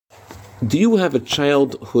Do you have a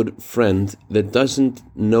childhood friend that doesn't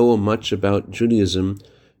know much about Judaism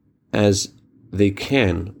as they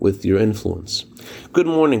can with your influence? Good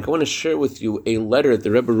morning. I want to share with you a letter that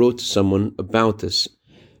the Rebbe wrote to someone about this,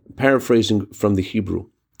 paraphrasing from the Hebrew.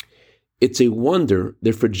 It's a wonder,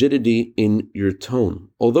 the frigidity in your tone.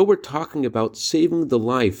 Although we're talking about saving the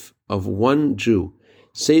life of one Jew,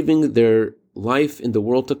 saving their life in the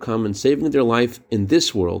world to come and saving their life in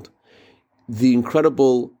this world, the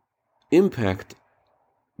incredible impact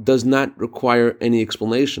does not require any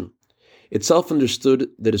explanation. It's self-understood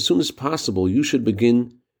that as soon as possible you should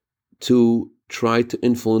begin to try to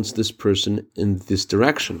influence this person in this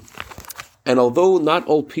direction. And although not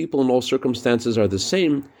all people in all circumstances are the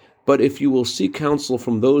same, but if you will seek counsel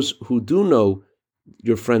from those who do know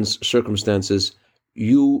your friend's circumstances,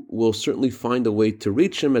 you will certainly find a way to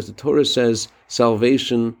reach him. As the Torah says,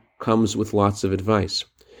 salvation comes with lots of advice.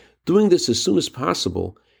 Doing this as soon as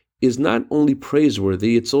possible is not only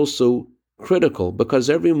praiseworthy, it's also critical,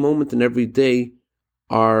 because every moment and every day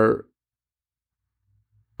are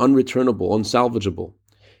unreturnable, unsalvageable.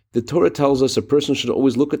 The Torah tells us a person should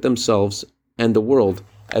always look at themselves and the world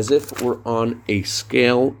as if we're on a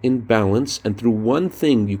scale in balance, and through one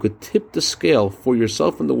thing you could tip the scale for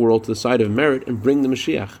yourself and the world to the side of merit and bring the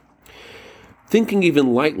Mashiach. Thinking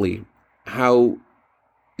even lightly how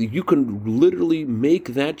you can literally make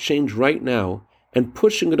that change right now, and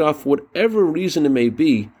pushing it off, whatever reason it may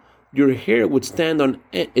be, your hair would stand on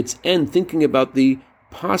its end thinking about the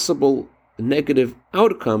possible negative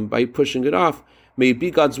outcome by pushing it off. May it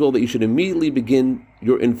be God's will that you should immediately begin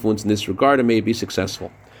your influence in this regard and may it be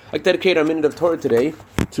successful. I'd like to dedicate our minute of Torah today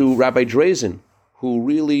to Rabbi Drazen, who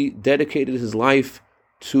really dedicated his life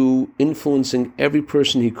to influencing every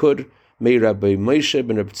person he could. May Rabbi Moshe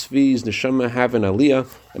ben Rabbi Tzvi's neshama have an aliyah,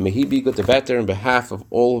 and may he be good to better on behalf of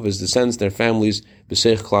all of his descendants and their families,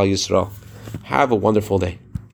 b'seich Klal Yisrael. Have a wonderful day.